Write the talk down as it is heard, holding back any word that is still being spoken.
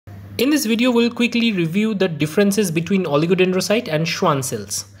In this video, we'll quickly review the differences between oligodendrocyte and Schwann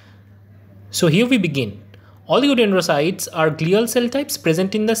cells. So here we begin. Oligodendrocytes are glial cell types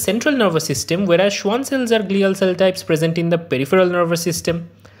present in the central nervous system, whereas Schwann cells are glial cell types present in the peripheral nervous system.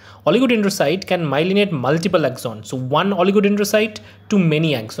 Oligodendrocyte can myelinate multiple axons, so one oligodendrocyte to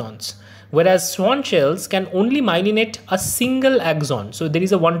many axons, whereas Schwann cells can only myelinate a single axon. So there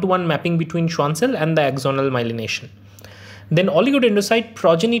is a one-to-one mapping between Schwann cell and the axonal myelination. Then oligodendrocyte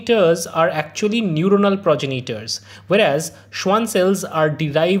progenitors are actually neuronal progenitors, whereas Schwann cells are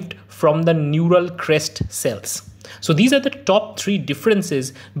derived from the neural crest cells. So these are the top three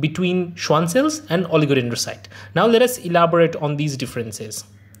differences between Schwann cells and oligodendrocyte. Now let us elaborate on these differences.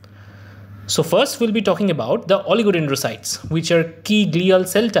 So first we'll be talking about the oligodendrocytes, which are key glial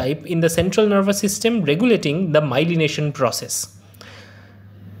cell type in the central nervous system regulating the myelination process.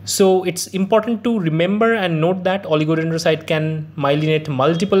 So it's important to remember and note that oligodendrocyte can myelinate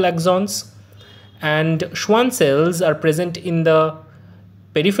multiple axons, and Schwann cells are present in the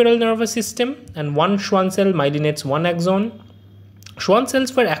peripheral nervous system, and one Schwann cell myelinates one axon. Schwann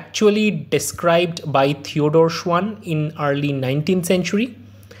cells were actually described by Theodor Schwann in early 19th century,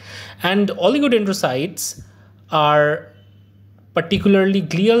 and oligodendrocytes are particularly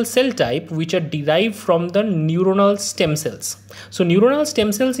glial cell type which are derived from the neuronal stem cells. So neuronal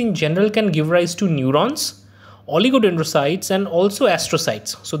stem cells in general can give rise to neurons, oligodendrocytes, and also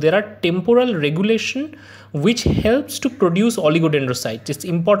astrocytes. So there are temporal regulation which helps to produce oligodendrocytes. It's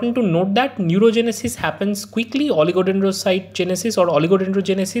important to note that neurogenesis happens quickly. Oligodendrocyte genesis or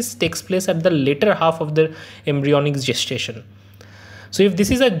oligodendrogenesis takes place at the later half of the embryonic gestation. So if this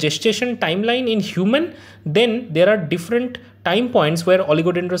is a gestation timeline in human, then there are different time points where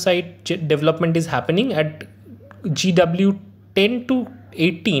oligodendrocyte development is happening. At GW 10 to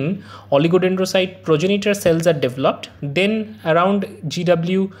 18, oligodendrocyte progenitor cells are developed. Then around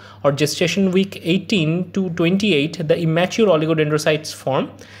GW or gestation week 18 to 28, the immature oligodendrocytes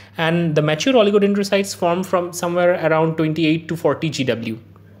form, and the mature oligodendrocytes form from somewhere around 28 to 40 GW.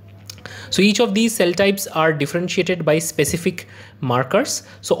 So each of these cell types are differentiated by specific markers.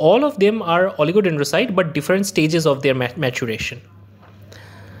 So all of them are oligodendrocyte, but different stages of their maturation.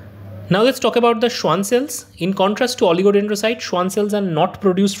 Now let's talk about the Schwann cells. In contrast to oligodendrocyte, Schwann cells are not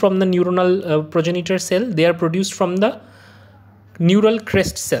produced from the neuronal progenitor cell. They are produced from the neural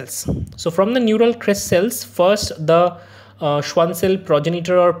crest cells. So from the neural crest cells, first the Schwann cell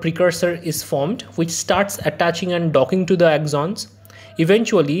progenitor or precursor is formed, which starts attaching and docking to the axons.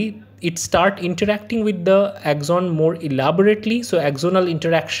 Eventually, it starts interacting with the axon more elaborately, so axonal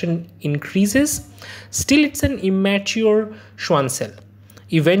interaction increases. Still, it's an immature Schwann cell.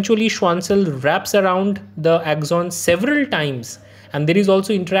 Eventually, Schwann cell wraps around the axon several times, and there is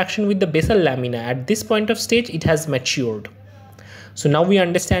also interaction with the basal lamina. At this point of stage, it has matured. So now we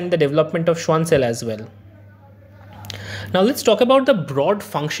understand the development of Schwann cell as well. Now let's talk about the broad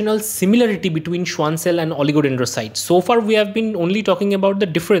functional similarity between Schwann cell and oligodendrocyte. So far we have been only talking about the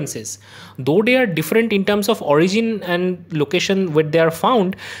differences. Though they are different in terms of origin and location where they are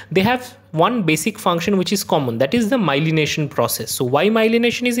found, they have one basic function which is common, that is the myelination process. So why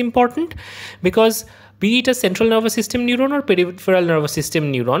myelination is important? Because be it a central nervous system neuron or peripheral nervous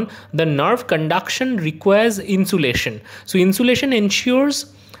system neuron, the nerve conduction requires insulation. So insulation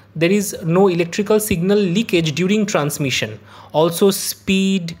ensures there is no electrical signal leakage during transmission. Also,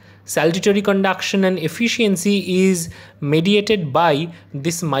 speed, salutary conduction, and efficiency is mediated by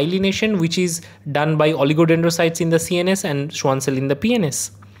this myelination, which is done by oligodendrocytes in the CNS and Schwann cell in the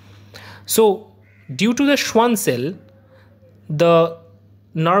PNS. So due to the Schwann cell, the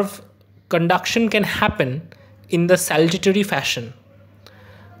nerve conduction can happen in the salutary fashion.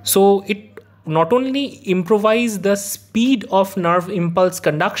 So it not only improvises the speed of nerve impulse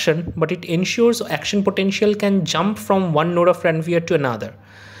conduction, but it ensures action potential can jump from one node of Ranvier to another.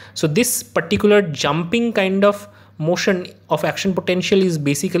 So this particular jumping kind of motion of action potential is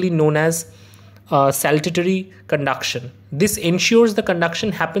basically known as salutary conduction. This ensures the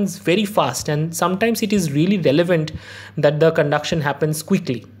conduction happens very fast, and sometimes it is really relevant that the conduction happens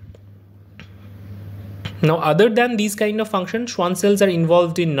quickly. Now, other than these kind of functions, Schwann cells are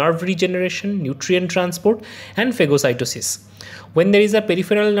involved in nerve regeneration, nutrient transport, and phagocytosis. When there is a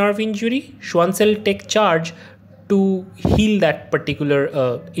peripheral nerve injury, Schwann cell take charge to heal that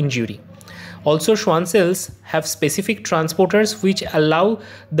particular injury. Also, Schwann cells have specific transporters which allow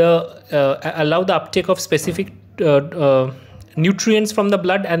the uptake of specific nutrients from the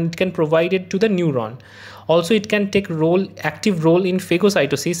blood, and can provide it to the neuron. Also, it can take active role in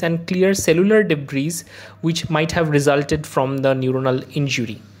phagocytosis and clear cellular debris which might have resulted from the neuronal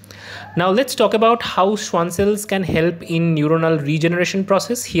injury. Now let's talk about how Schwann cells can help in neuronal regeneration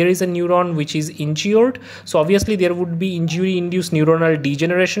process. Here is a neuron which is injured. So obviously there would be injury-induced neuronal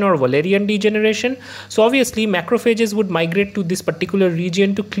degeneration or Wallerian degeneration. So obviously macrophages would migrate to this particular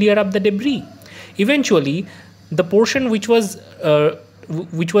region to clear up the debris. Eventually, the portion which was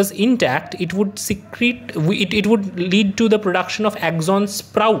intact, it would secrete. It would lead to the production of axon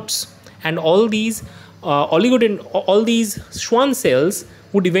sprouts, and all these Schwann cells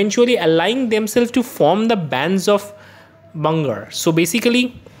would eventually align themselves to form the bands of Bunger. So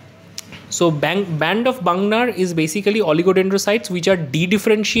basically, band of Bunger is basically oligodendrocytes which are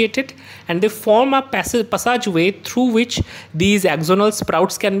dedifferentiated, and they form a passageway through which these axonal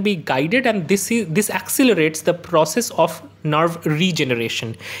sprouts can be guided, and this accelerates the process of nerve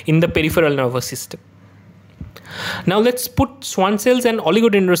regeneration in the peripheral nervous system. Now let's put Schwann cells and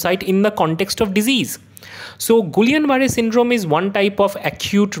oligodendrocyte in the context of disease. So Guillain-Barré syndrome is one type of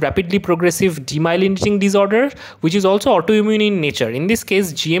acute rapidly progressive demyelinating disorder which is also autoimmune in nature. In this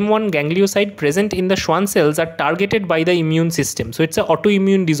case, GM1 ganglioside present in the Schwann cells are targeted by the immune system. So it's an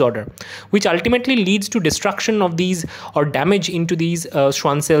autoimmune disorder which ultimately leads to destruction of these or damage into these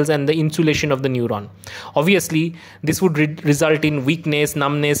Schwann cells and the insulation of the neuron. Obviously, this would result in weakness,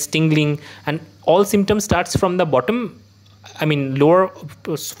 numbness, tingling, and all symptoms starts from the bottom, lower,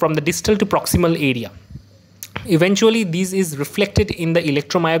 from the distal to proximal area. Eventually, this is reflected in the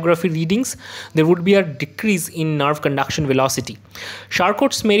electromyography readings. There would be a decrease in nerve conduction velocity.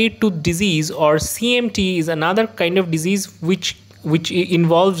 Charcot-Marie-Tooth disease or CMT is another kind of disease which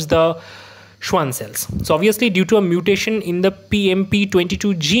involves the Schwann cells. So obviously, due to a mutation in the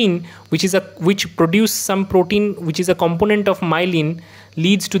PMP22 gene, which produce some protein which is a component of myelin,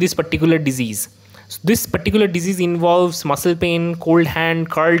 leads to this particular disease. So this particular disease involves muscle pain, cold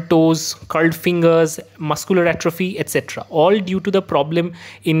hand, curled toes, curled fingers, muscular atrophy, etc. All due to the problem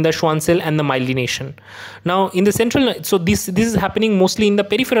in the Schwann cell and the myelination. Now in the central, so this is happening mostly in the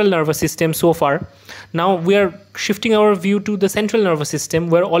peripheral nervous system so far. Now we are shifting our view to the central nervous system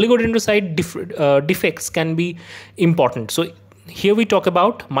where oligodendrocyte defects can be important. So here we talk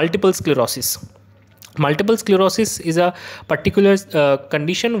about multiple sclerosis. Multiple sclerosis is a particular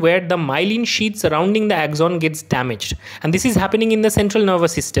condition where the myelin sheath surrounding the axon gets damaged, and this is happening in the central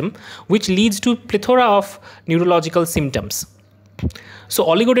nervous system, which leads to plethora of neurological symptoms. So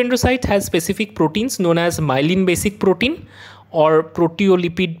oligodendrocyte has specific proteins known as myelin basic protein or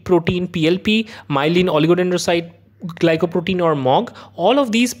proteolipid protein PLP, myelin oligodendrocyte glycoprotein or MOG. All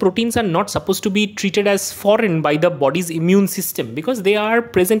of these proteins are not supposed to be treated as foreign by the body's immune system because they are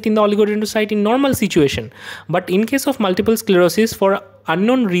present in the oligodendrocyte in normal situation. But in case of multiple sclerosis, for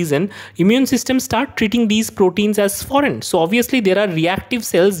unknown reason, immune systems start treating these proteins as foreign. So obviously there are reactive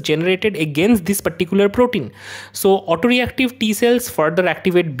cells generated against this particular protein. So autoreactive T cells further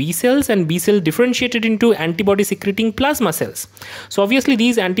activate B cells, and B cell differentiated into antibody secreting plasma cells. So obviously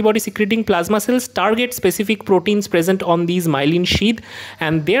these antibody secreting plasma cells target specific proteins present on these myelin sheath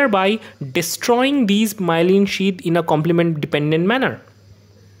and thereby destroying these myelin sheath in a complement dependent manner.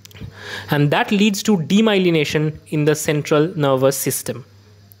 And that leads to demyelination in the central nervous system.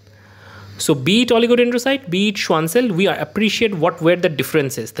 So be it oligodendrocyte, be it Schwann cell, we appreciate what were the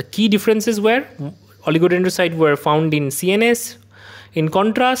differences. The key differences were oligodendrocyte were found in CNS. In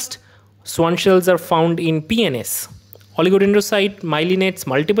contrast, Schwann cells are found in PNS. Oligodendrocyte myelinates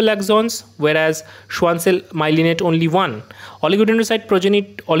multiple axons, whereas Schwann cell myelinate only one.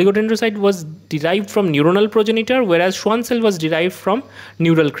 Oligodendrocyte was derived from neuronal progenitor, whereas Schwann cell was derived from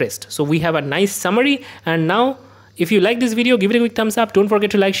neural crest. So we have a nice summary. And now, if you like this video, give it a quick thumbs up. Don't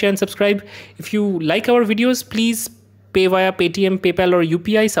forget to like, share, and subscribe. If you like our videos, please pay via Paytm, PayPal, or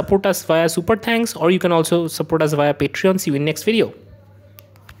UPI. Support us via Super Thanks, or you can also support us via Patreon. See you in next video.